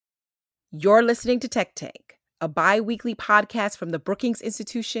You're listening to Tech Tank, a bi-weekly podcast from the Brookings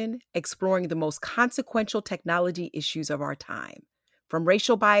Institution exploring the most consequential technology issues of our time. From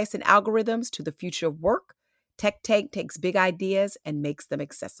racial bias and algorithms to the future of work, Tech Tank takes big ideas and makes them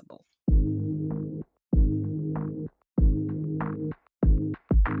accessible.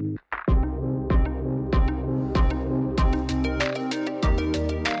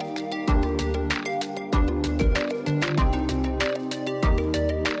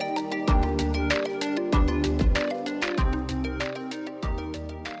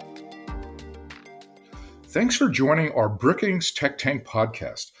 Thanks for joining our Brookings Tech Tank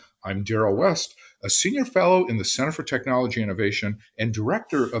podcast. I'm Darrell West, a senior fellow in the Center for Technology Innovation and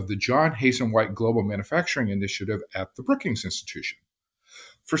director of the John Hazen White Global Manufacturing Initiative at the Brookings Institution.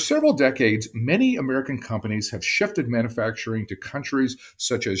 For several decades, many American companies have shifted manufacturing to countries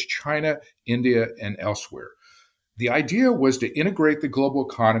such as China, India, and elsewhere. The idea was to integrate the global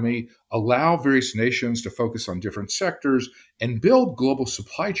economy, allow various nations to focus on different sectors, and build global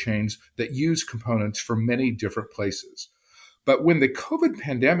supply chains that use components from many different places. But when the COVID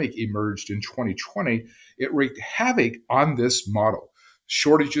pandemic emerged in 2020, it wreaked havoc on this model.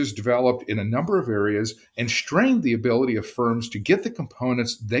 Shortages developed in a number of areas and strained the ability of firms to get the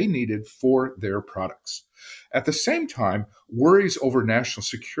components they needed for their products. At the same time, worries over national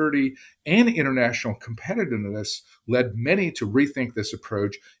security and international competitiveness led many to rethink this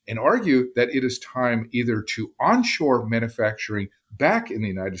approach and argue that it is time either to onshore manufacturing back in the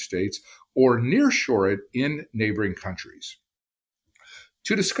United States or nearshore it in neighboring countries.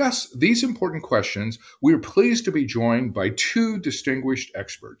 To discuss these important questions, we are pleased to be joined by two distinguished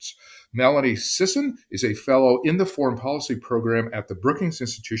experts. Melanie Sisson is a fellow in the Foreign Policy Program at the Brookings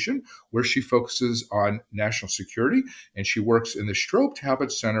Institution, where she focuses on national security, and she works in the Strobe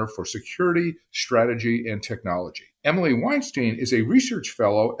Talbott Center for Security, Strategy, and Technology. Emily Weinstein is a research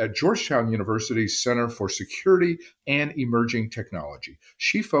fellow at Georgetown University's Center for Security and Emerging Technology.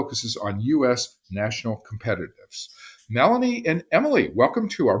 She focuses on U.S. national competitiveness. Melanie and Emily, welcome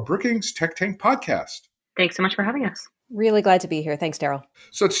to our Brookings Tech Tank podcast. Thanks so much for having us. Really glad to be here. Thanks, Darrell.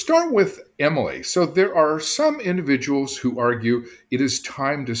 So let's start with Emily. So there are some individuals who argue it is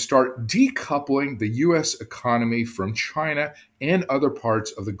time to start decoupling the U.S. economy from China and other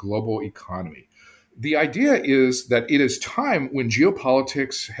parts of the global economy. The idea is that it is time when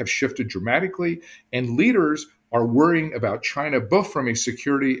geopolitics have shifted dramatically and leaders are worrying about China both from a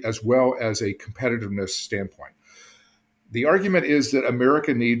security as well as a competitiveness standpoint. The argument is that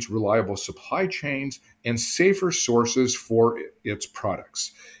America needs reliable supply chains and safer sources for its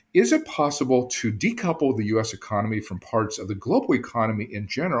products. Is it possible to decouple the U.S. economy from parts of the global economy in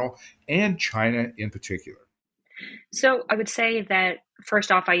general and China in particular? So I would say that,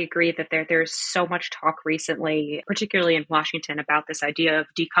 first off, I agree that there's so much talk recently, particularly in Washington, about this idea of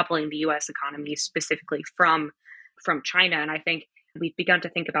decoupling the U.S. economy specifically from China. And I think we've begun to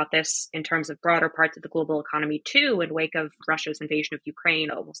think about this in terms of broader parts of the global economy, too, in wake of Russia's invasion of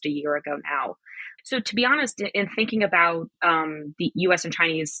Ukraine almost a year ago now. So to be honest, in thinking about the U.S. and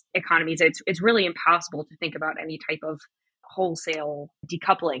Chinese economies, it's really impossible to think about any type of wholesale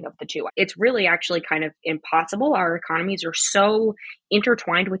decoupling of the two. It's really actually kind of impossible. Our economies are so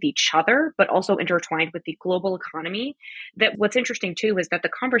intertwined with each other, but also intertwined with the global economy, that what's interesting, too, is that the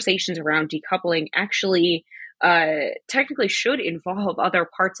conversations around decoupling actually technically should involve other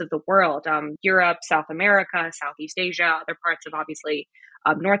parts of the world, Europe, South America, Southeast Asia, other parts of obviously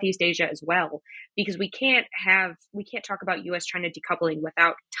Northeast Asia as well, because we can't talk about U.S.-China decoupling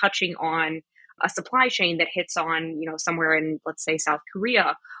without touching on a supply chain that hits on, somewhere in, let's say, South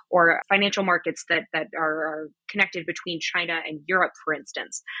Korea, or financial markets that are connected between China and Europe, for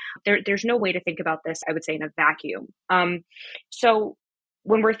instance. There's no way to think about this, I would say, in a vacuum. So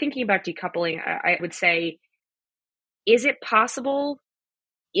when we're thinking about decoupling, I would say, is it possible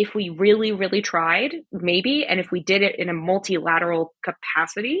if we really, really tried? Maybe. And if we did it in a multilateral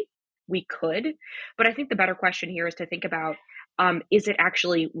capacity, we could. But I think the better question here is to think about, is it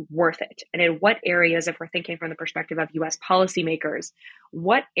actually worth it? And in what areas, if we're thinking from the perspective of U.S. policymakers,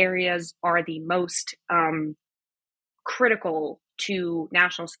 what areas are the most critical to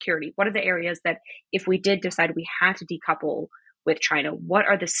national security? What are the areas that if we did decide we had to decouple with China, what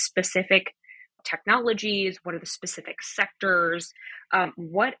are the specific technologies? What are the specific sectors?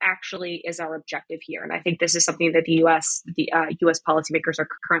 What actually is our objective here? And I think this is something that the U.S. policymakers are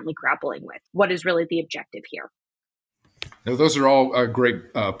currently grappling with. What is really the objective here? Now, those are all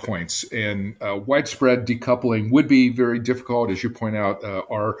great points, and widespread decoupling would be very difficult. As you point out,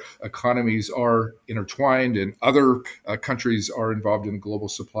 our economies are intertwined, and other countries are involved in the global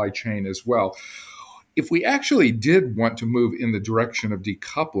supply chain as well. If we actually did want to move in the direction of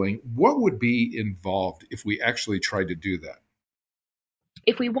decoupling, what would be involved if we actually tried to do that?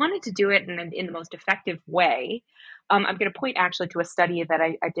 If we wanted to do it in the most effective way, I'm going to point actually to a study that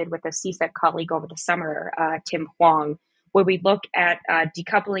I did with a CSEC colleague over the summer, Tim Huang, where we look at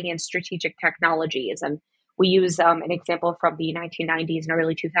decoupling in strategic technologies. And we use an example from the 1990s and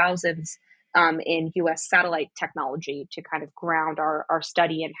early 2000s in US satellite technology to kind of ground our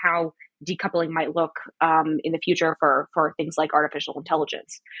study and how decoupling might look in the future for things like artificial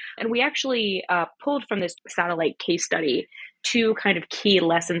intelligence. And we actually pulled from this satellite case study two kind of key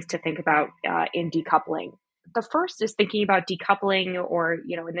lessons to think about in decoupling. The first is thinking about decoupling, or,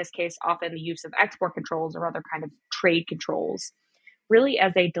 in this case, often the use of export controls or other kind of trade controls, really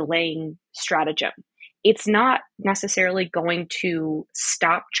as a delaying stratagem. It's not necessarily going to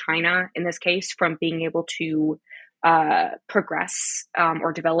stop China, in this case, from being able to progress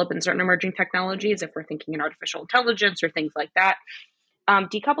or develop in certain emerging technologies, if we're thinking in artificial intelligence or things like that.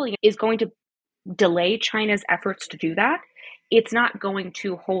 Decoupling is going to delay China's efforts to do that. It's not going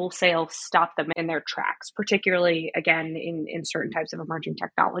to wholesale stop them in their tracks, particularly, again, in certain types of emerging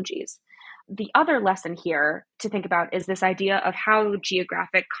technologies. The other lesson here to think about is this idea of how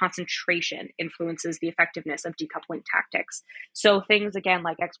geographic concentration influences the effectiveness of decoupling tactics. So things, again,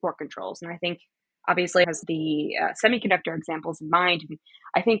 like export controls. And I think, obviously, has the semiconductor examples in mind. And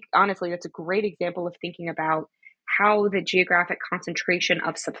I think, honestly, that's a great example of thinking about how the geographic concentration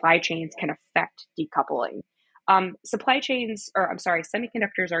of supply chains can affect decoupling.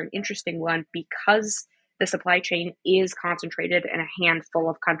 Semiconductors are an interesting one because the supply chain is concentrated in a handful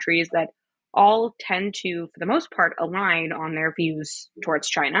of countries that all tend to, for the most part, align on their views towards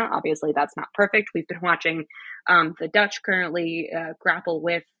China. Obviously, that's not perfect. We've been watching the Dutch currently grapple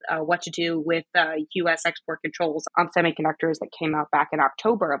with what to do with U.S. export controls on semiconductors that came out back in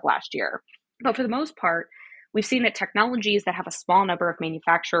October of last year. But for the most part, we've seen that technologies that have a small number of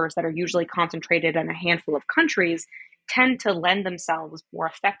manufacturers that are usually concentrated in a handful of countries tend to lend themselves more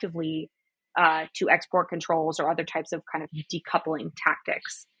effectively to export controls or other types of kind of decoupling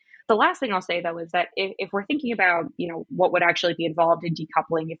tactics. The last thing I'll say, though, is that if we're thinking about, what would actually be involved in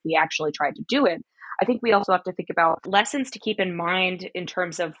decoupling if we actually tried to do it, I think we also have to think about lessons to keep in mind in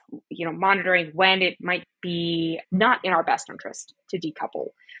terms of, monitoring when it might be not in our best interest to decouple.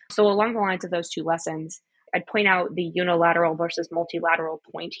 So along the lines of those two lessons, I'd point out the unilateral versus multilateral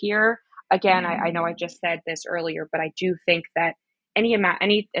point here. Again, I know I just said this earlier, but I do think that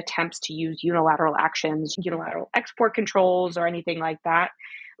any attempts to use unilateral actions, unilateral export controls, or anything like that,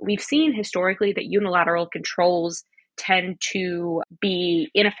 we've seen historically that unilateral controls tend to be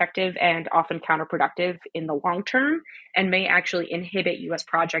ineffective and often counterproductive in the long term, and may actually inhibit U.S.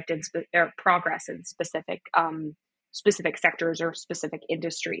 project and progress in specific sectors or specific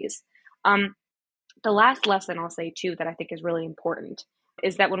industries. The last lesson I'll say, too, that I think is really important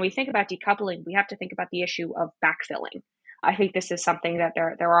is that when we think about decoupling, we have to think about the issue of backfilling. I think this is something that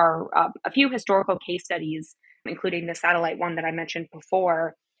there are a few historical case studies, including the satellite one that I mentioned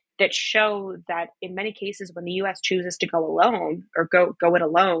before, that show that in many cases when the U.S. chooses to go alone or go it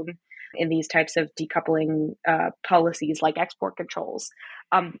alone in these types of decoupling policies like export controls,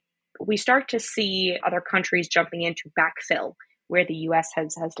 we start to see other countries jumping in to backfill where the U.S.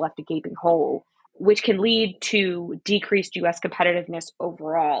 has left a gaping hole, which can lead to decreased U.S. competitiveness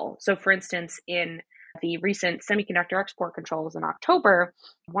overall. So, for instance, in the recent semiconductor export controls in October,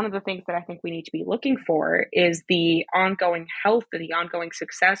 one of the things that I think we need to be looking for is the ongoing health and the ongoing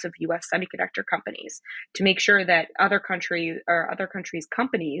success of U.S. semiconductor companies, to make sure that other countries'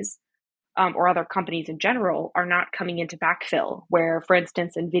 companies or other companies in general are not coming into backfill, where, for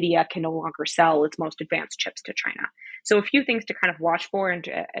instance, NVIDIA can no longer sell its most advanced chips to China. So a few things to kind of watch for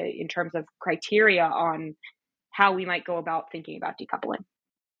in terms of criteria on how we might go about thinking about decoupling.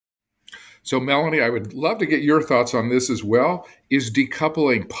 So, Melanie, I would love to get your thoughts on this as well. Is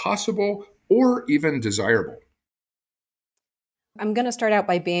decoupling possible or even desirable? I'm going to start out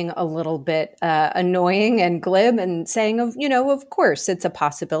by being a little bit annoying and glib and saying, of course, it's a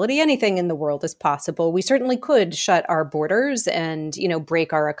possibility. Anything in the world is possible. We certainly could shut our borders and,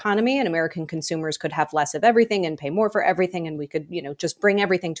 break our economy, and American consumers could have less of everything and pay more for everything. And we could, just bring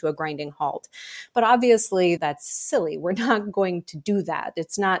everything to a grinding halt. But obviously, that's silly. We're not going to do that.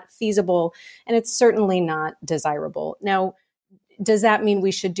 It's not feasible, and it's certainly not desirable. Now, does that mean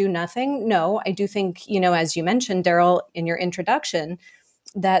we should do nothing? No, I do think, as you mentioned, Daryl, in your introduction,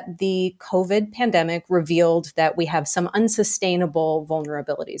 that the COVID pandemic revealed that we have some unsustainable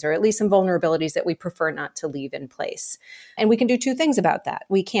vulnerabilities, or at least some vulnerabilities that we prefer not to leave in place. And we can do two things about that.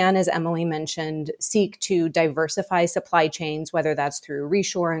 We can, as Emily mentioned, seek to diversify supply chains, whether that's through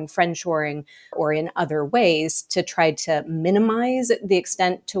reshoring, friendshoring, or in other ways, to try to minimize the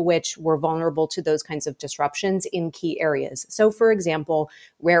extent to which we're vulnerable to those kinds of disruptions in key areas. So, for example,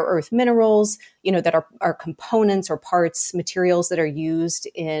 rare earth minerals, that are components or parts, materials that are used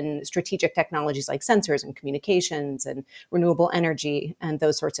in strategic technologies like sensors and communications and renewable energy and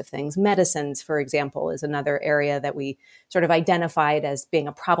those sorts of things. Medicines, for example, is another area that we sort of identified as being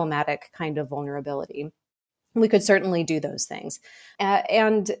a problematic kind of vulnerability. We could certainly do those things.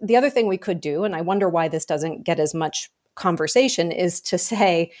 And the other thing we could do, and I wonder why this doesn't get as much conversation, is to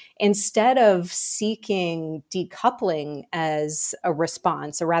say, instead of seeking decoupling as a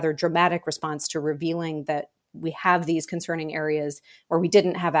response, a rather dramatic response to revealing that we have these concerning areas where we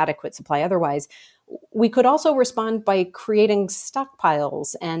didn't have adequate supply otherwise, we could also respond by creating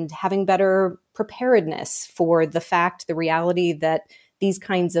stockpiles and having better preparedness for the reality that these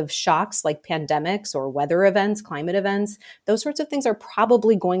kinds of shocks like pandemics or weather events, climate events, those sorts of things are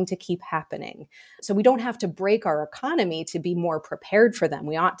probably going to keep happening. So we don't have to break our economy to be more prepared for them.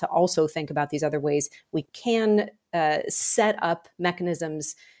 We ought to also think about these other ways we can set up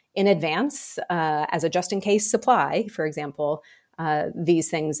mechanisms in advance as a just-in-case supply, for example,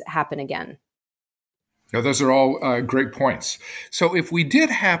 these things happen again. Now, those are all great points. So if we did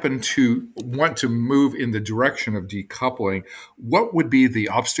happen to want to move in the direction of decoupling, what would be the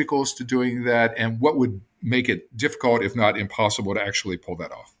obstacles to doing that, and what would make it difficult, if not impossible, to actually pull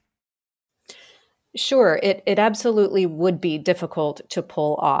that off? Sure, it absolutely would be difficult to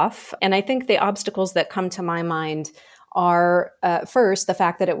pull off. And I think the obstacles that come to my mind are first, the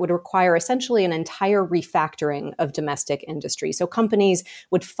fact that it would require essentially an entire refactoring of domestic industry. So companies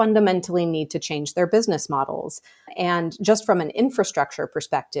would fundamentally need to change their business models. And just from an infrastructure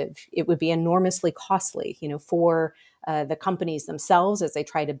perspective, it would be enormously costly, for the companies themselves as they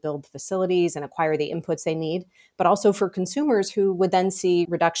try to build facilities and acquire the inputs they need, but also for consumers who would then see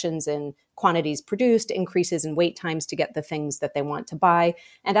reductions in quantities produced, increases in wait times to get the things that they want to buy,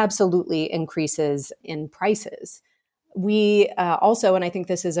 and absolutely increases in prices. We also, and I think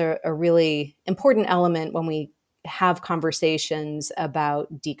this is a really important element when we have conversations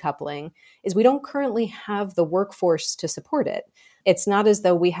about decoupling, is we don't currently have the workforce to support it. It's not as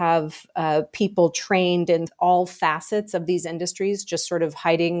though we have people trained in all facets of these industries, just sort of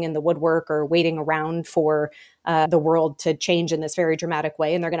hiding in the woodwork or waiting around for the world to change in this very dramatic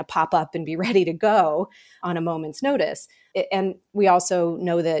way, and they're going to pop up and be ready to go on a moment's notice. And we also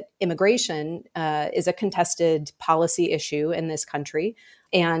know that immigration is a contested policy issue in this country.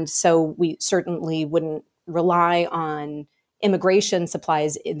 And so we certainly wouldn't rely on immigration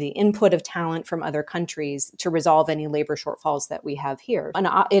supplies, the input of talent from other countries to resolve any labor shortfalls that we have here. And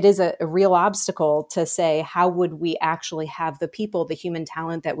it is a real obstacle to say, how would we actually have the people, the human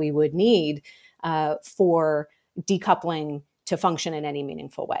talent that we would need for decoupling to function in any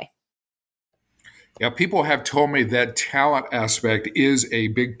meaningful way? Yeah, people have told me that talent aspect is a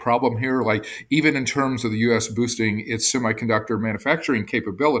big problem here. Like even in terms of the U.S. boosting its semiconductor manufacturing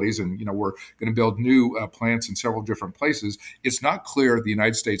capabilities, and we're going to build new plants in several different places. It's not clear the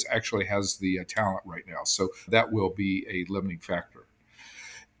United States actually has the talent right now, so that will be a limiting factor.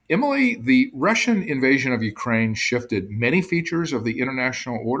 Emily, the Russian invasion of Ukraine shifted many features of the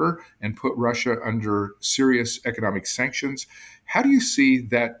international order and put Russia under serious economic sanctions. How do you see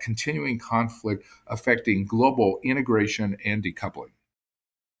that continuing conflict affecting global integration and decoupling?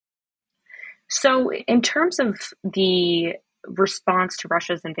 So, in terms of the response to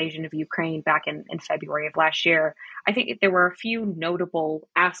Russia's invasion of Ukraine back in February of last year, I think there were a few notable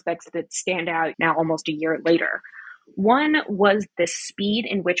aspects that stand out now almost a year later. One was the speed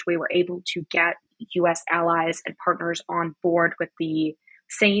in which we were able to get U.S. allies and partners on board with the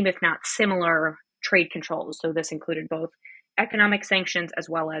same, if not similar, trade controls. So this included both economic sanctions as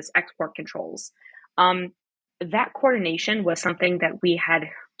well as export controls. That coordination was something that we had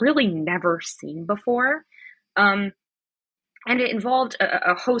really never seen before. And it involved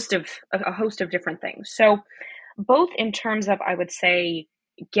a host of different things. So both in terms of, I would say,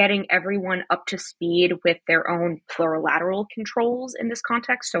 getting everyone up to speed with their own plurilateral controls in this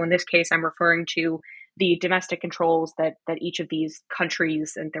context. So in this case, I'm referring to the domestic controls that each of these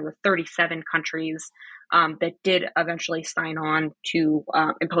countries, and there were 37 countries that did eventually sign on to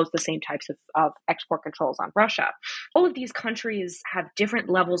impose the same types of export controls on Russia. All of these countries have different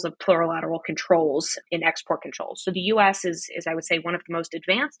levels of plurilateral controls in export controls. So the U.S. is I would say, one of the most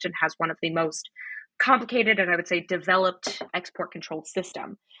advanced and has one of the most complicated and I would say developed export control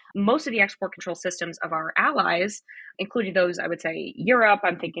system. Most of the export control systems of our allies, including those, I would say Europe,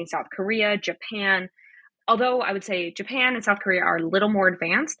 I'm thinking South Korea, Japan, although I would say Japan and South Korea are a little more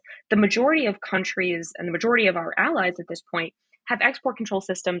advanced, the majority of countries and the majority of our allies at this point have export control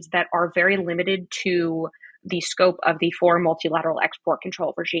systems that are very limited to the scope of the four multilateral export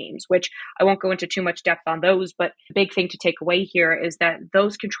control regimes, which I won't go into too much depth on those, but the big thing to take away here is that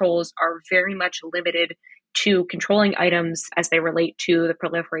those controls are very much limited to controlling items as they relate to the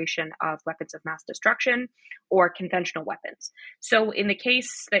proliferation of weapons of mass destruction or conventional weapons. So in the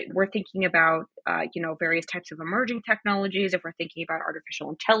case that we're thinking about, various types of emerging technologies, if we're thinking about artificial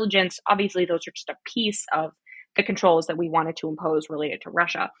intelligence, obviously those are just a piece of the controls that we wanted to impose related to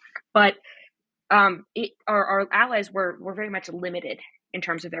Russia. But our allies were very much limited in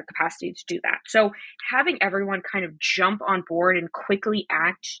terms of their capacity to do that. So having everyone kind of jump on board and quickly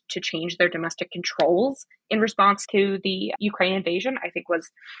act to change their domestic controls in response to the Ukraine invasion, I think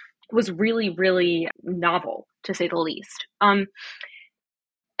was really, really novel, to say the least.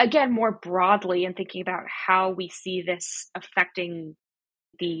 Again, more broadly, in thinking about how we see this affecting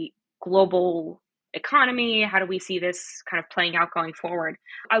the global economy, how do we see this kind of playing out going forward?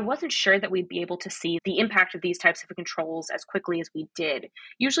 I wasn't sure that we'd be able to see the impact of these types of controls as quickly as we did.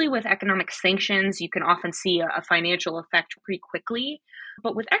 Usually with economic sanctions, you can often see a financial effect pretty quickly.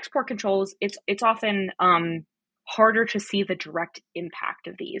 But with export controls, it's often harder to see the direct impact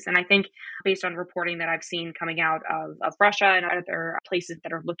of these. And I think based on reporting that I've seen coming out of Russia and other places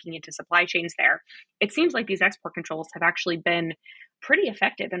that are looking into supply chains there, it seems like these export controls have actually been pretty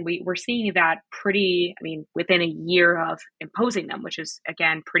effective. And we're seeing that within a year of imposing them, which is,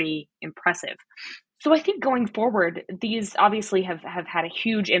 again, pretty impressive. So I think going forward, these obviously have had a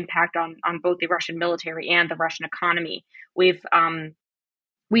huge impact on both the Russian military and the Russian economy. We've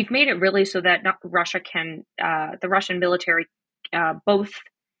made it really so that the Russian military both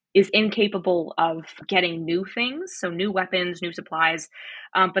is incapable of getting new things, so new weapons, new supplies,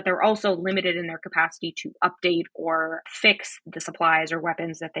 but they're also limited in their capacity to update or fix the supplies or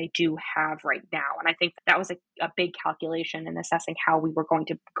weapons that they do have right now. And I think that was a big calculation in assessing how we were going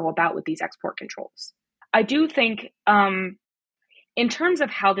to go about with these export controls. I do think in terms of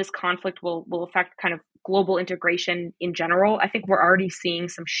how this conflict will affect kind of global integration in general, I think we're already seeing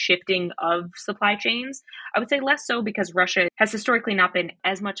some shifting of supply chains. I would say less so because Russia has historically not been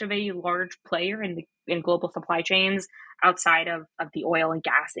as much of a large player in global supply chains outside of the oil and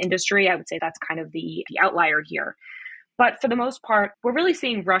gas industry. I would say that's kind of the outlier here. But for the most part, we're really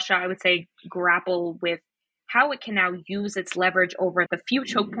seeing Russia, I would say, grapple with how it can now use its leverage over the few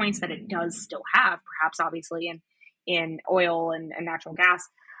choke points that it does still have, perhaps obviously in oil and natural gas,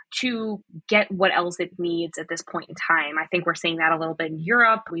 to get what else it needs at this point in time. I think we're seeing that a little bit in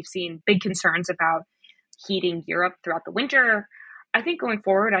Europe. We've seen big concerns about heating Europe throughout the winter. I think going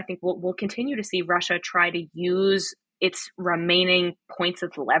forward, I think we'll continue to see Russia try to use its remaining points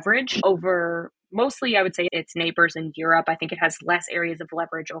of leverage over mostly, I would say, its neighbors in Europe. I think it has less areas of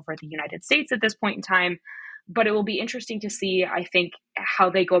leverage over the United States at this point in time. But it will be interesting to see, I think, how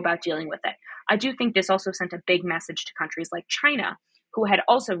they go about dealing with it. I do think this also sent a big message to countries like China, who had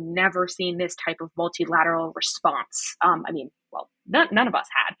also never seen this type of multilateral response. None of us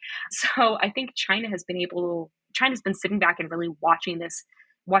had. So I think China's been sitting back and really watching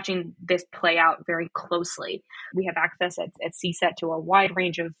this play out very closely. We have access at CSET to a wide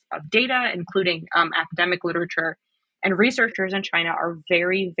range of data, including academic literature, and researchers in China are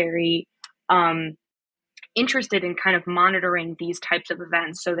very, very interested in kind of monitoring these types of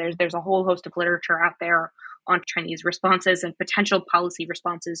events. So there's a whole host of literature out there on Chinese responses and potential policy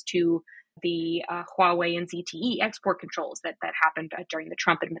responses to the Huawei and ZTE export controls that happened during the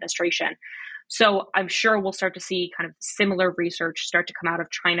Trump administration. So I'm sure we'll start to see kind of similar research start to come out of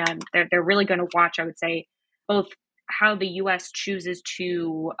China. They're really going to watch, I would say, both how the U.S. chooses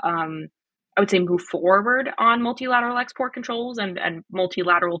to, move forward on multilateral export controls and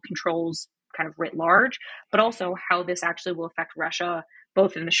multilateral controls kind of writ large, but also how this actually will affect Russia,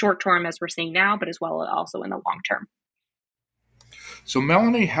 both in the short term as we're seeing now, but as well also in the long term. So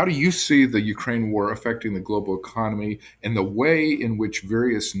Melanie, how do you see the Ukraine war affecting the global economy and the way in which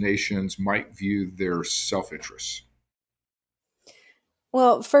various nations might view their self-interests?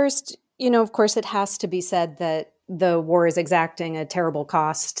 Well, first, of course, it has to be said that the war is exacting a terrible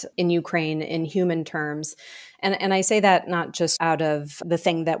cost in Ukraine in human terms. And I say that not just out of the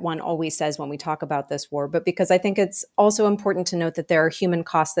thing that one always says when we talk about this war, but because I think it's also important to note that there are human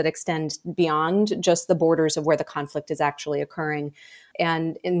costs that extend beyond just the borders of where the conflict is actually occurring.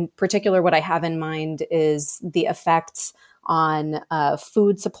 And in particular, what I have in mind is the effects on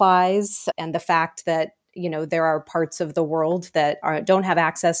food supplies and the fact that there are parts of the world that don't have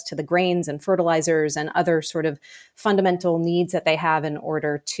access to the grains and fertilizers and other sort of fundamental needs that they have in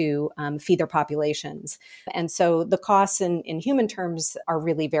order to feed their populations. And so the costs in human terms are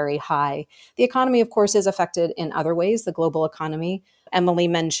really very high. The economy, of course, is affected in other ways, the global economy. Emily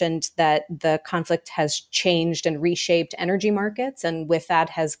mentioned that the conflict has changed and reshaped energy markets, and with that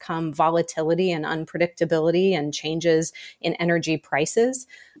has come volatility and unpredictability and changes in energy prices.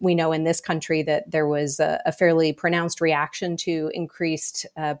 We know in this country that there was a fairly pronounced reaction to increased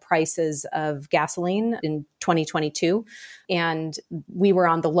prices of gasoline in 2022, and we were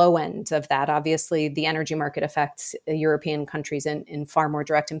on the low end of that. Obviously, the energy market affects European countries in far more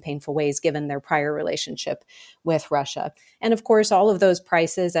direct and painful ways, given their prior relationship with Russia. And of course, all of those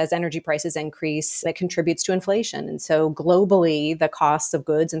prices, as energy prices increase, that contributes to inflation. And so globally, the costs of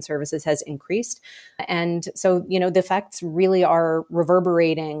goods and services has increased. And so, the effects really are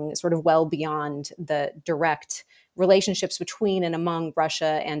reverberating sort of well beyond the direct relationships between and among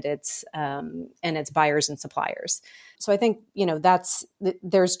Russia and its buyers and suppliers. So I think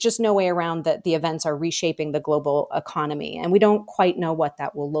there's just no way around that the events are reshaping the global economy, and we don't quite know what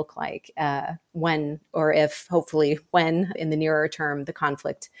that will look like when, or if, hopefully when, in the nearer term, the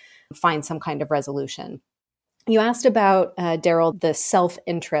conflict finds some kind of resolution. You asked about, Daryl, the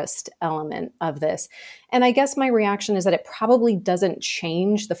self-interest element of this. And I guess my reaction is that it probably doesn't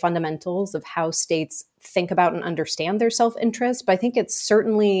change the fundamentals of how states think about and understand their self-interest, but I think it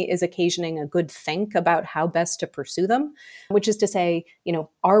certainly is occasioning a good think about how best to pursue them, which is to say,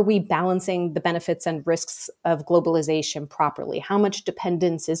 are we balancing the benefits and risks of globalization properly? How much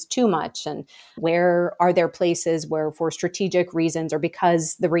dependence is too much? And where are there places where, for strategic reasons or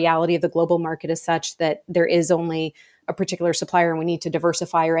because the reality of the global market is such that there is only a particular supplier and we need to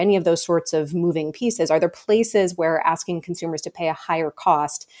diversify, or any of those sorts of moving pieces? Are there places where asking consumers to pay a higher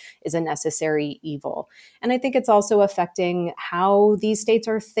cost is a necessary evil? And I think it's also affecting how these states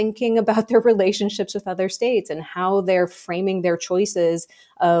are thinking about their relationships with other states and how they're framing their choices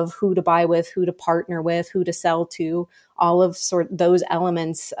of who to buy with, who to partner with, who to sell to, all of those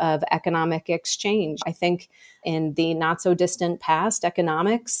elements of economic exchange. I think in the not so distant past,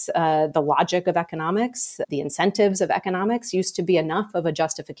 economics, the logic of economics, the incentives of economics used to be enough of a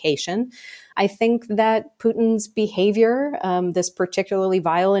justification. I think that Putin's behavior, this particularly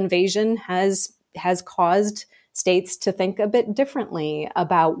vile invasion, has caused states to think a bit differently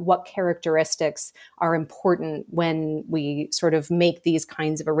about what characteristics are important when we sort of make these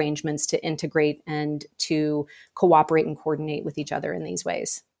kinds of arrangements to integrate and to cooperate and coordinate with each other in these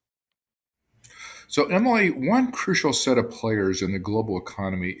ways. So, Emily, one crucial set of players in the global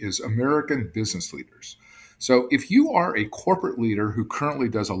economy is American business leaders. So, if you are a corporate leader who currently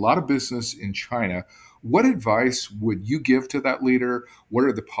does a lot of business in China, what advice would you give to that leader? What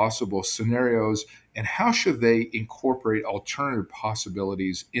are the possible scenarios? And how should they incorporate alternative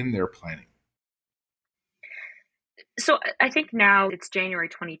possibilities in their planning? So I think now it's January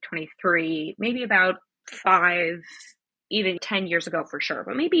 2023, maybe about 5, even 10 years ago for sure,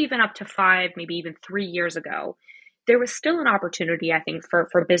 but maybe even up to 5, maybe even 3 years ago, there was still an opportunity, I think,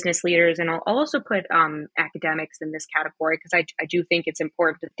 for business leaders. And I'll also put academics in this category, because I do think it's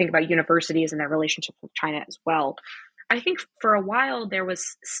important to think about universities and their relationship with China as well. I think for a while, there was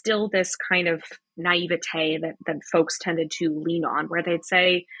still this kind of naivete that folks tended to lean on, where they'd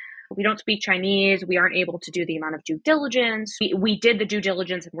say, we don't speak Chinese, we aren't able to do the amount of due diligence. We did the due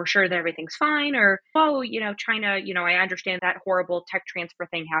diligence and we're sure that everything's fine. Or, oh, China, I understand that horrible tech transfer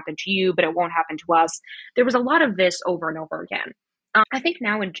thing happened to you, but it won't happen to us. There was a lot of this over and over again. I think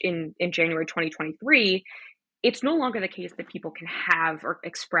now in January 2023, it's no longer the case that people can have or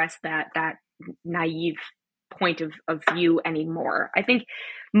express that naive point of view anymore. I think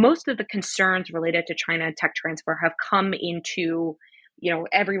most of the concerns related to China tech transfer have come into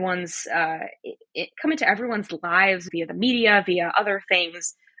everyone's come into everyone's lives via the media, via other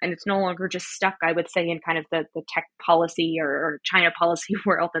things. And it's no longer just stuck, I would say, in kind of the tech policy or China policy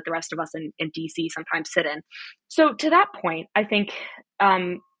world that the rest of us in DC sometimes sit in. So to that point, I think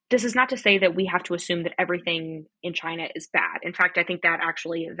this is not to say that we have to assume that everything in China is bad. In fact, I think that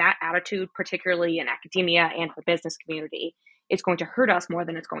actually that attitude, particularly in academia and the business community, is going to hurt us more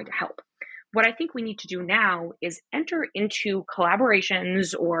than it's going to help. What I think we need to do now is enter into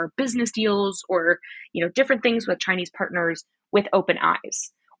collaborations or business deals or, different things with Chinese partners with open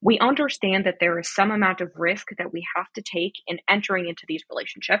eyes. We understand that there is some amount of risk that we have to take in entering into these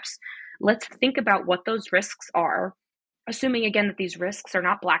relationships. Let's think about what those risks are, assuming again that these risks are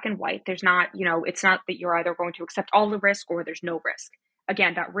not black and white. There's not, it's not that you're either going to accept all the risk or there's no risk.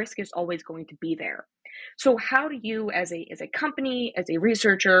 again, that risk is always going to be there. So how do you, as a company, as a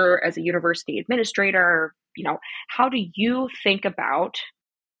researcher, as a university administrator, how do you think about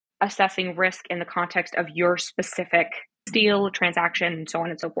assessing risk in the context of your specific deal, transaction, and so on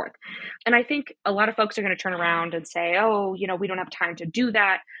and so forth? And I think a lot of folks are going to turn around and say, oh, we don't have time to do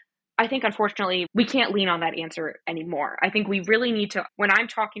that. I think, unfortunately, we can't lean on that answer anymore. I think we really need to, when I'm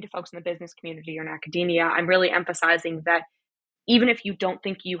talking to folks in the business community or in academia, I'm really emphasizing that even if you don't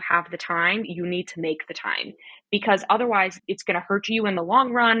think you have the time, you need to make the time, because otherwise it's going to hurt you in the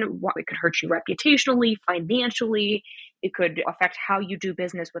long run. It could hurt you reputationally, financially. It could affect how you do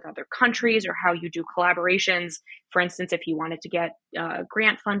business with other countries or how you do collaborations. For instance, if you wanted to get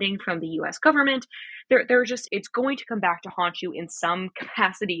grant funding from the US government, it's going to come back to haunt you in some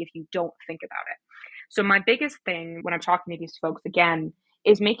capacity if you don't think about it. So my biggest thing when I'm talking to these folks, again,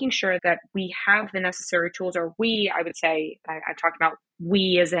 is making sure that we have the necessary tools, or I would say, I talked about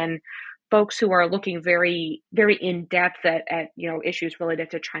we as in folks who are looking very, very in depth at issues related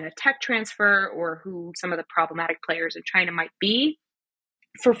to China tech transfer, or who some of the problematic players in China might be.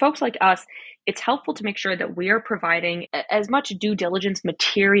 For folks like us, it's helpful to make sure that we are providing as much due diligence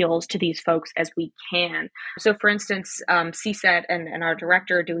materials to these folks as we can. So for instance, CSET and our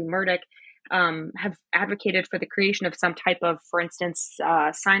director, Dewey Murdoch, have advocated for the creation of some type of, for instance,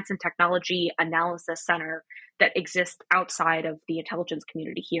 science and technology analysis center that exists outside of the intelligence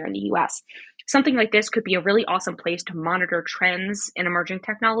community here in the US. Something like this could be a really awesome place to monitor trends in emerging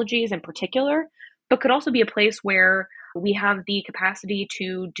technologies in particular, but could also be a place where we have the capacity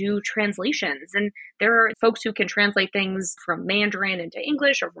to do translations. And there are folks who can translate things from Mandarin into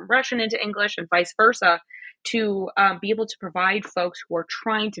English or from Russian into English and vice versa, to be able to provide folks who are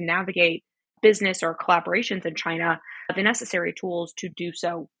trying to navigate business or collaborations in China the necessary tools to do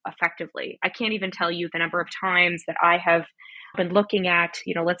so effectively. I can't even tell you the number of times that I have been looking at,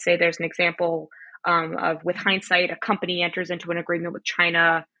 let's say there's an example of, with hindsight, a company enters into an agreement with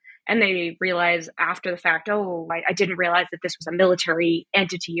China and they realize after the fact, oh, I didn't realize that this was a military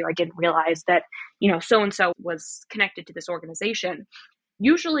entity, or I didn't realize that, so-and-so was connected to this organization.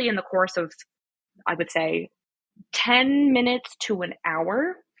 Usually in the course of, I would say, 10 minutes to an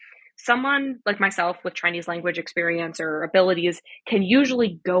hour, someone like myself with Chinese language experience or abilities can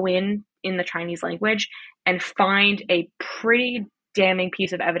usually go in the Chinese language and find a pretty damning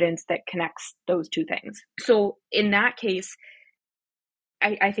piece of evidence that connects those two things. So in that case,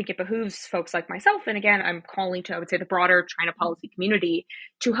 I think it behooves folks like myself, and again, I'm calling to, I would say, the broader China policy community,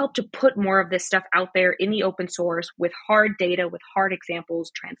 to help to put more of this stuff out there in the open source with hard data, with hard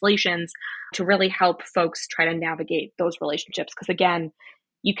examples, translations, to really help folks try to navigate those relationships. Because again,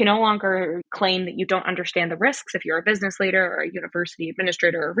 you can no longer claim that you don't understand the risks if you're a business leader or a university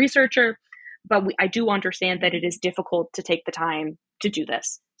administrator or researcher, but I do understand that it is difficult to take the time to do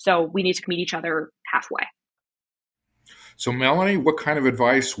this. So we need to meet each other halfway. So Melanie, what kind of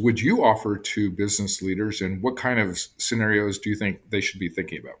advice would you offer to business leaders, and what kind of scenarios do you think they should be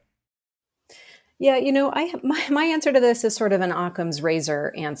thinking about? Yeah, my answer to this is sort of an Occam's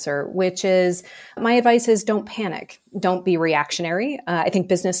razor answer, which is my advice is don't panic. Don't be reactionary. I think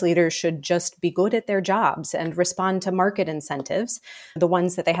business leaders should just be good at their jobs and respond to market incentives, the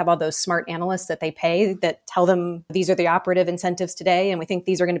ones that they have all those smart analysts that they pay that tell them these are the operative incentives today, and we think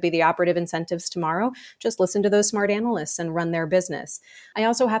these are going to be the operative incentives tomorrow. Just listen to those smart analysts and run their business. I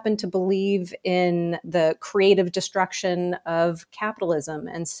also happen to believe in the creative destruction of capitalism.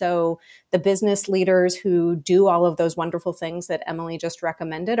 And so the business leaders who do all of those wonderful things that Emily just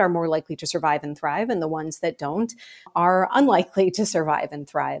recommended are more likely to survive and thrive, and the ones that don't are unlikely to survive and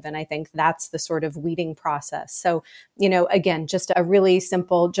thrive. And I think that's the sort of weeding process. So, again, just a really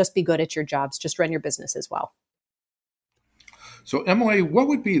simple, just be good at your jobs, just run your business as well. So, Emily, what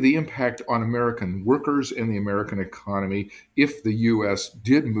would be the impact on American workers and the American economy if the U.S.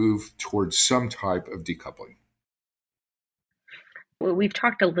 did move towards some type of decoupling? Well, we've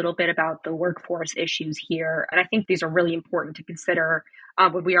talked a little bit about the workforce issues here, and I think these are really important to consider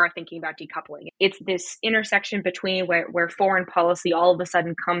when we are thinking about decoupling. It's this intersection between where foreign policy all of a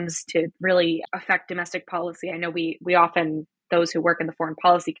sudden comes to really affect domestic policy. I know we often, those who work in the foreign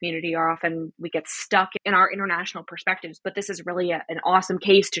policy community we get stuck in our international perspectives, but this is really an awesome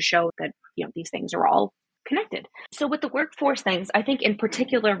case to show that, these things are all connected. So with the workforce things, I think in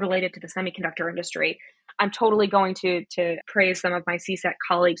particular related to the semiconductor industry, I'm totally going to praise some of my CSET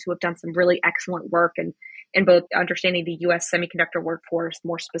colleagues who have done some really excellent work in both understanding the U.S. semiconductor workforce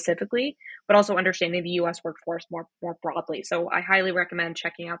more specifically, but also understanding the U.S. workforce more broadly. So I highly recommend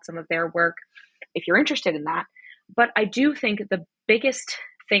checking out some of their work if you're interested in that. But I do think the biggest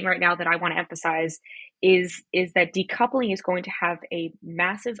thing right now that I want to emphasize is that decoupling is going to have a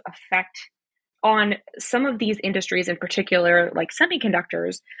massive effect on some of these industries, in particular, like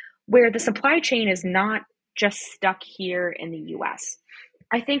semiconductors, where the supply chain is not just stuck here in the US.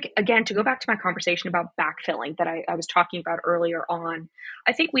 I think, again, to go back to my conversation about backfilling that I was talking about earlier on,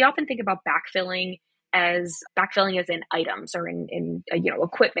 I think we often think about backfilling as in items or in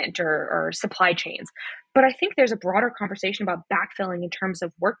equipment or supply chains. But I think there's a broader conversation about backfilling in terms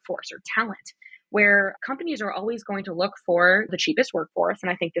of workforce or talent, where companies are always going to look for the cheapest workforce. And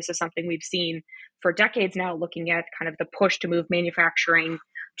I think this is something we've seen for decades now, looking at kind of the push to move manufacturing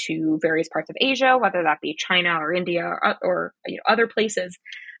to various parts of Asia, whether that be China or India or other places.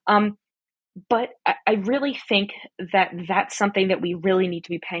 But I really think that that's something that we really need to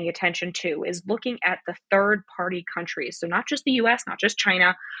be paying attention to, is looking at the third party countries. So not just the US, not just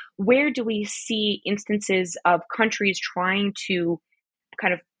China. Where do we see instances of countries trying to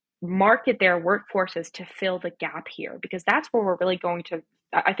kind of market their workforces to fill the gap here? Because that's where we're really going to,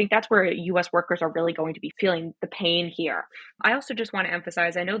 I think that's where US workers are really going to be feeling the pain here. I also just want to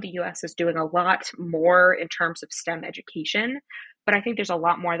emphasize, I know the US is doing a lot more in terms of STEM education, but I think there's a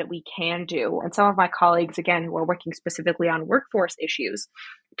lot more that we can do. And some of my colleagues, again, who are working specifically on workforce issues,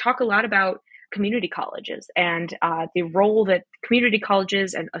 talk a lot about community colleges and the role that community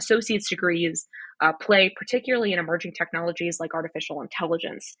colleges and associate's degrees play, particularly in emerging technologies like artificial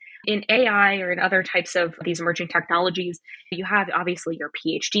intelligence. In AI or in other types of these emerging technologies, you have obviously your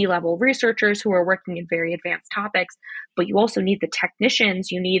PhD level researchers who are working in very advanced topics, but you also need the technicians,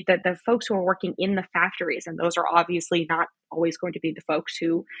 you need the folks who are working in the factories, and those are obviously not always going to be the folks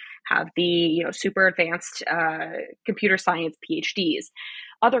who have the super advanced computer science PhDs.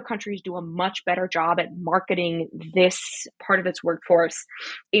 Other countries do a much better job at marketing this part of its workforce,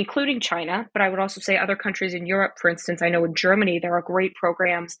 including China. But I would also say other countries in Europe, for instance, I know in Germany, there are great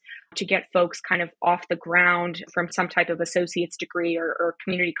programs to get folks kind of off the ground from some type of associate's degree or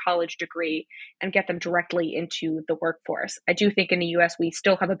community college degree and get them directly into the workforce. I do think in the US, we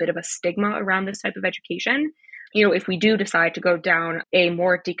still have a bit of a stigma around this type of education. If we do decide to go down a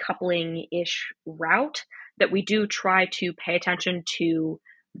more decoupling-ish route, that we do try to pay attention to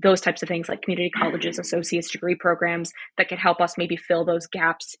those types of things like community colleges, associate's degree programs that can help us maybe fill those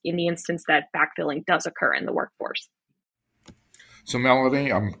gaps in the instance that backfilling does occur in the workforce. So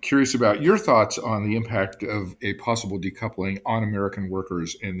Melanie, I'm curious about your thoughts on the impact of a possible decoupling on American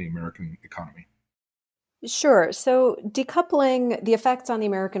workers and the American economy. Sure. So decoupling, the effects on the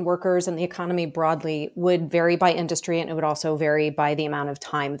American workers and the economy broadly would vary by industry, and it would also vary by the amount of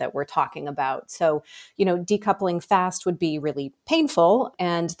time that we're talking about. So, decoupling fast would be really painful,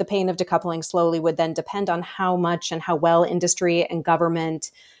 and the pain of decoupling slowly would then depend on how much and how well industry and government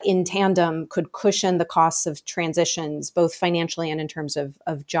in tandem could cushion the costs of transitions, both financially and in terms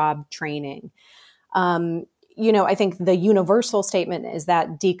of job training. I think the universal statement is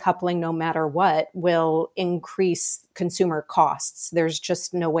that decoupling, no matter what, will increase consumer costs. There's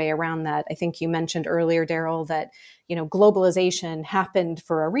just no way around that. I think you mentioned earlier, Daryl, that, globalization happened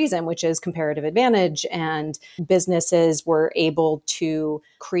for a reason, which is comparative advantage, and businesses were able to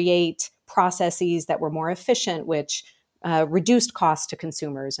create processes that were more efficient, which reduced costs to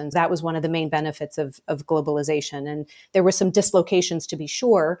consumers. And that was one of the main benefits of globalization. And there were some dislocations, to be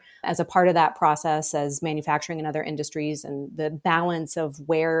sure, as a part of that process, as manufacturing and other industries and the balance of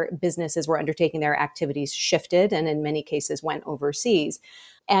where businesses were undertaking their activities shifted, and in many cases went overseas.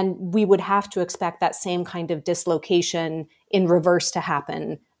 And we would have to expect that same kind of dislocation in reverse to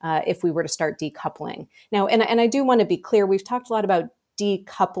happen if we were to start decoupling. Now, and I do want to be clear, we've talked a lot about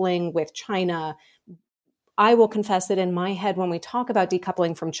decoupling with China. I will confess that in my head, when we talk about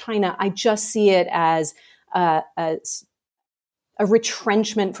decoupling from China, I just see it as a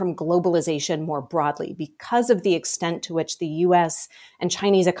retrenchment from globalization more broadly, because of the extent to which the US and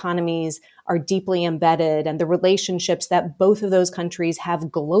Chinese economies are deeply embedded and the relationships that both of those countries have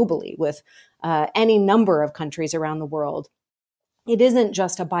globally with any number of countries around the world. It isn't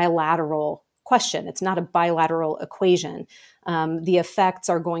just a bilateral question. It's not a bilateral equation. The effects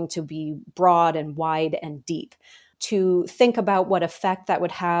are going to be broad and wide and deep. To think about what effect that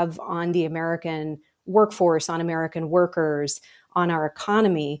would have on the American workforce, on American workers, on our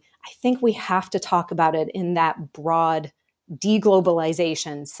economy, I think we have to talk about it in that broad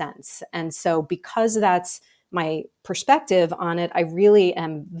deglobalization sense. And so because that's my perspective on it, I really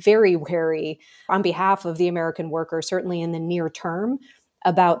am very wary on behalf of the American worker, certainly in the near term,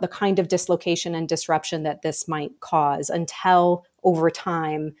 about the kind of dislocation and disruption that this might cause until over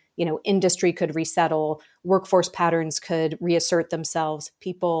time, industry could resettle, workforce patterns could reassert themselves,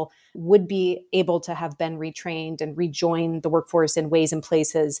 people would be able to have been retrained and rejoin the workforce in ways and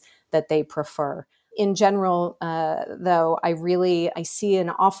places that they prefer. In general, though, I see an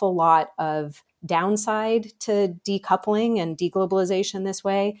awful lot of downside to decoupling and deglobalization this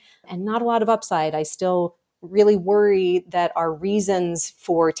way, and not a lot of upside. I still really worry that our reasons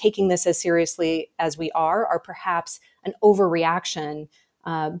for taking this as seriously as we are perhaps an overreaction,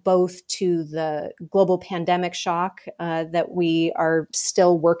 both to the global pandemic shock that we are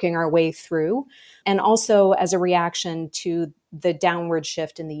still working our way through, and also as a reaction to the downward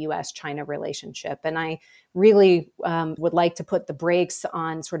shift in the US-China relationship. And I really would like to put the brakes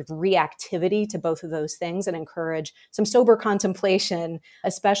on sort of reactivity to both of those things and encourage some sober contemplation,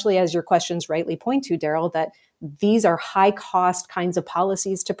 especially as your questions rightly point to, Daryl, that these are high cost kinds of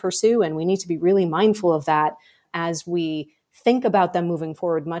policies to pursue. And we need to be really mindful of that as we think about them moving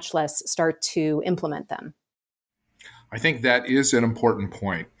forward, much less start to implement them. I think that is an important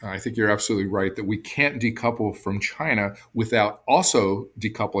point. I think you're absolutely right that we can't decouple from China without also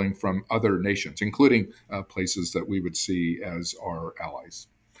decoupling from other nations, including places that we would see as our allies.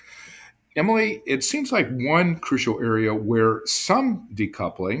 Emily, it seems like one crucial area where some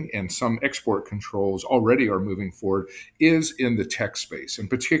decoupling and some export controls already are moving forward is in the tech space, and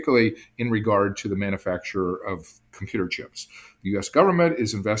particularly in regard to the manufacture of computer chips. The U.S. government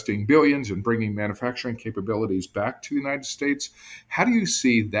is investing billions in bringing manufacturing capabilities back to the United States. How do you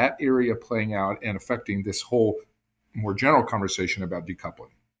see that area playing out and affecting this whole more general conversation about decoupling?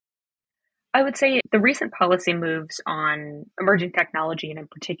 I would say the recent policy moves on emerging technology, and in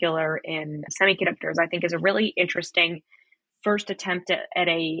particular in semiconductors, I think is a really interesting first attempt at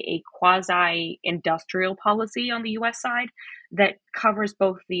a quasi-industrial policy on the US side that covers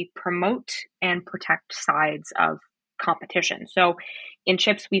both the promote and protect sides of competition. So in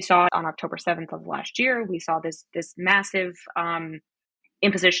chips, we saw on October 7th of last year, we saw this massive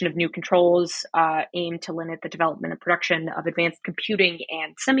imposition of new controls aimed to limit the development and production of advanced computing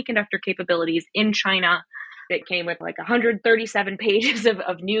and semiconductor capabilities in China. That came with like 137 pages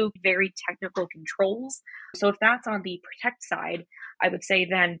of new, very technical controls. So if that's on the protect side, I would say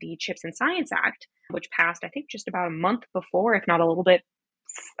then the Chips and Science Act, which passed, I think, just about a month before, if not a little bit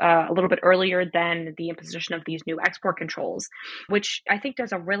earlier than the imposition of these new export controls, which I think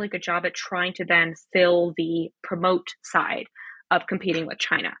does a really good job at trying to then fill the promote side of competing with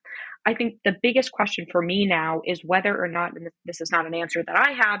China. I think the biggest question for me now is whether or not, and this is not an answer that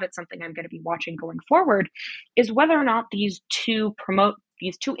I have, it's something I'm going to be watching going forward, is whether or not these two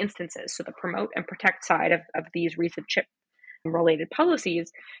instances, so the promote and protect side of these recent chip related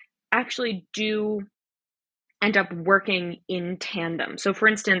policies, actually do end up working in tandem. So for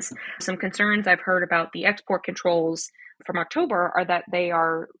instance, some concerns I've heard about the export controls from October are that they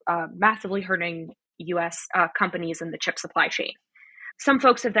are massively hurting US companies in the chip supply chain. Some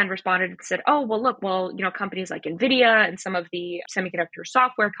folks have then responded and said, oh, well, look, companies like NVIDIA and some of the semiconductor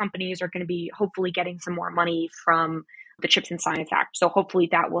software companies are going to be hopefully getting some more money from the Chips and Science Act. So hopefully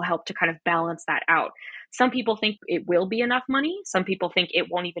that will help to kind of balance that out. Some people think it will be enough money. Some people think it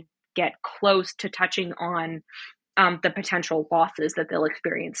won't even get close to touching on the potential losses that they'll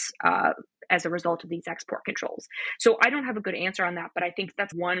experience as a result of these export controls. So I don't have a good answer on that, but I think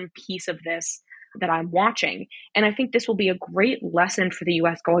that's one piece of this that I'm watching. And I think this will be a great lesson for the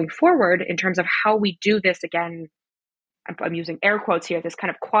US going forward in terms of how we do this again. I'm using air quotes here, this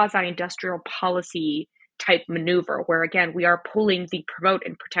kind of quasi-industrial policy type maneuver where, again, we are pulling the promote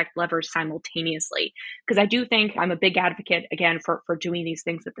and protect levers simultaneously. Because I do think I'm a big advocate, again, for doing these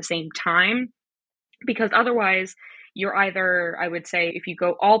things at the same time, because otherwise you're either, I would say, if you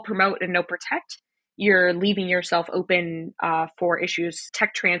go all promote and no protect, you're leaving yourself open for issues,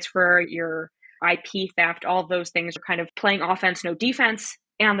 tech transfer, your IP theft, all of those things are kind of playing offense, no defense.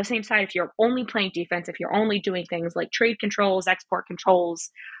 And on the same side, if you're only playing defense, if you're only doing things like trade controls, export controls,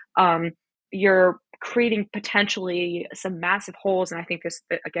 you're creating potentially some massive holes. And I think this,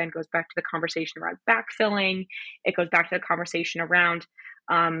 again, goes back to the conversation around backfilling. It goes back to the conversation around,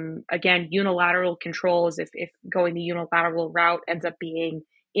 again, unilateral controls. If going the unilateral route ends up being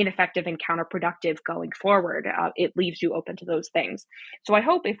ineffective and counterproductive going forward, it leaves you open to those things. So I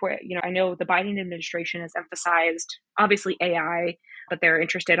hope if we're, I know the Biden administration has emphasized obviously AI, but they're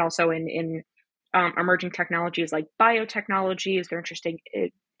interested also in emerging technologies like biotechnologies. They're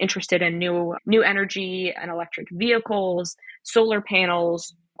interested in new energy and electric vehicles, solar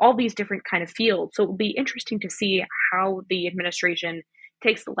panels, all these different kind of fields. So it will be interesting to see how the administration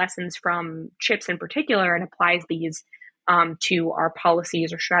takes the lessons from chips in particular and applies these to our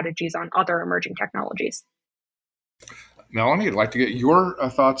policies or strategies on other emerging technologies. Melanie, I'd like to get your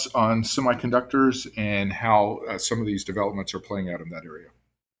thoughts on semiconductors and how some of these developments are playing out in that area.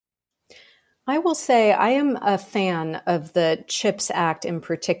 I will say I am a fan of the CHIPS Act in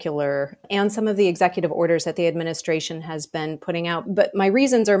particular and some of the executive orders that the administration has been putting out. But my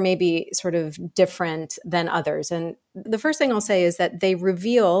reasons are maybe sort of different than others. And the first thing I'll say is that they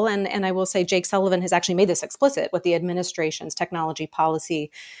reveal, and I will say Jake Sullivan has actually made this explicit, what the administration's technology policy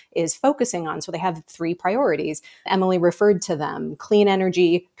is focusing on. So they have 3 priorities. Emily referred to them: clean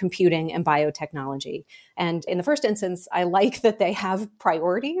energy, computing, and biotechnology. And in the first instance, I like that they have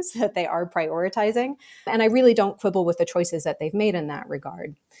priorities, that they are prioritizing. And I really don't quibble with the choices that they've made in that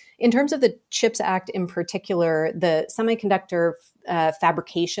regard. In terms of the CHIPS Act in particular, the semiconductor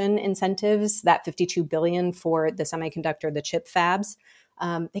fabrication incentives, that $52 billion for the semiconductor, the chip fabs,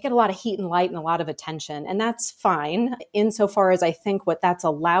 they get a lot of heat and light and a lot of attention. And that's fine, insofar as I think what that's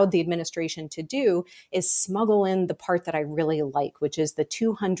allowed the administration to do is smuggle in the part that I really like, which is the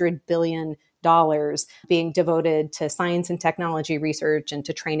 $200 billion being devoted to science and technology research and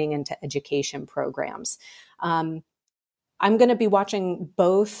to training and to education programs. I'm going to be watching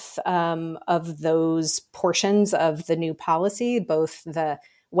both of those portions of the new policy, both the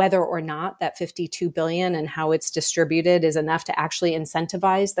whether or not that $52 billion and how it's distributed is enough to actually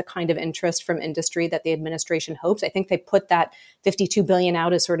incentivize the kind of interest from industry that the administration hopes. I think they put that $52 billion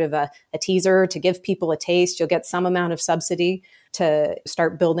out as sort of a teaser to give people a taste. You'll get some amount of subsidy to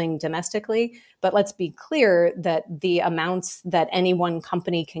start building domestically. But let's be clear that the amounts that any one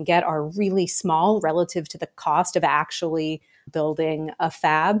company can get are really small relative to the cost of actually building a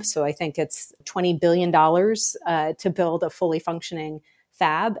fab. So I think it's $20 billion to build a fully functioning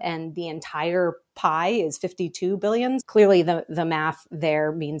fab, and the entire pie is $52 billion. Clearly, the math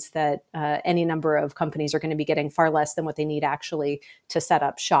there means that any number of companies are going to be getting far less than what they need actually to set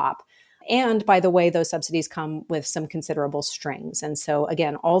up shop. And by the way, those subsidies come with some considerable strings. And so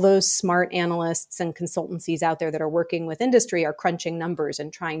again, all those smart analysts and consultancies out there that are working with industry are crunching numbers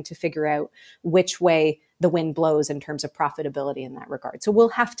and trying to figure out which way the wind blows in terms of profitability in that regard. So we'll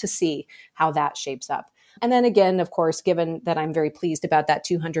have to see how that shapes up. And then again, of course, given that I'm very pleased about that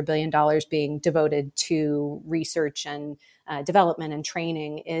 $200 billion being devoted to research and development and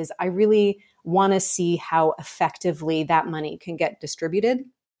training, is I really want to see how effectively that money can get distributed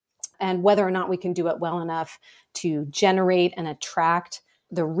and whether or not we can do it well enough to generate and attract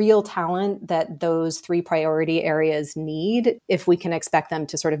the real talent that those 3 priority areas need, if we can expect them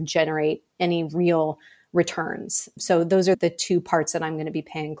to sort of generate any real returns. So those are the 2 parts that I'm going to be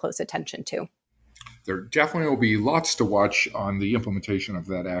paying close attention to. There definitely will be lots to watch on the implementation of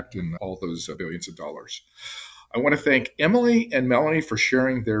that act and all those billions of dollars. I want to thank Emily and Melanie for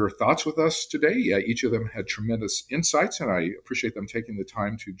sharing their thoughts with us today. Each of them had tremendous insights, and I appreciate them taking the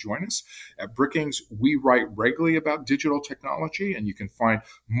time to join us. At Brookings, we write regularly about digital technology, and you can find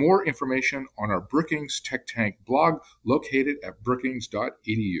more information on our Brookings Tech Tank blog located at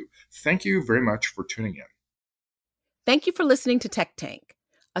brookings.edu. Thank you very much for tuning in. Thank you for listening to Tech Tank,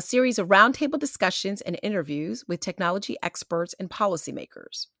 a series of roundtable discussions and interviews with technology experts and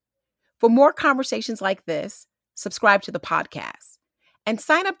policymakers. For more conversations like this, subscribe to the podcast and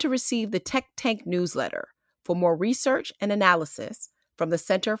sign up to receive the Tech Tank newsletter for more research and analysis from the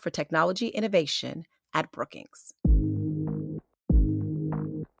Center for Technology Innovation at Brookings.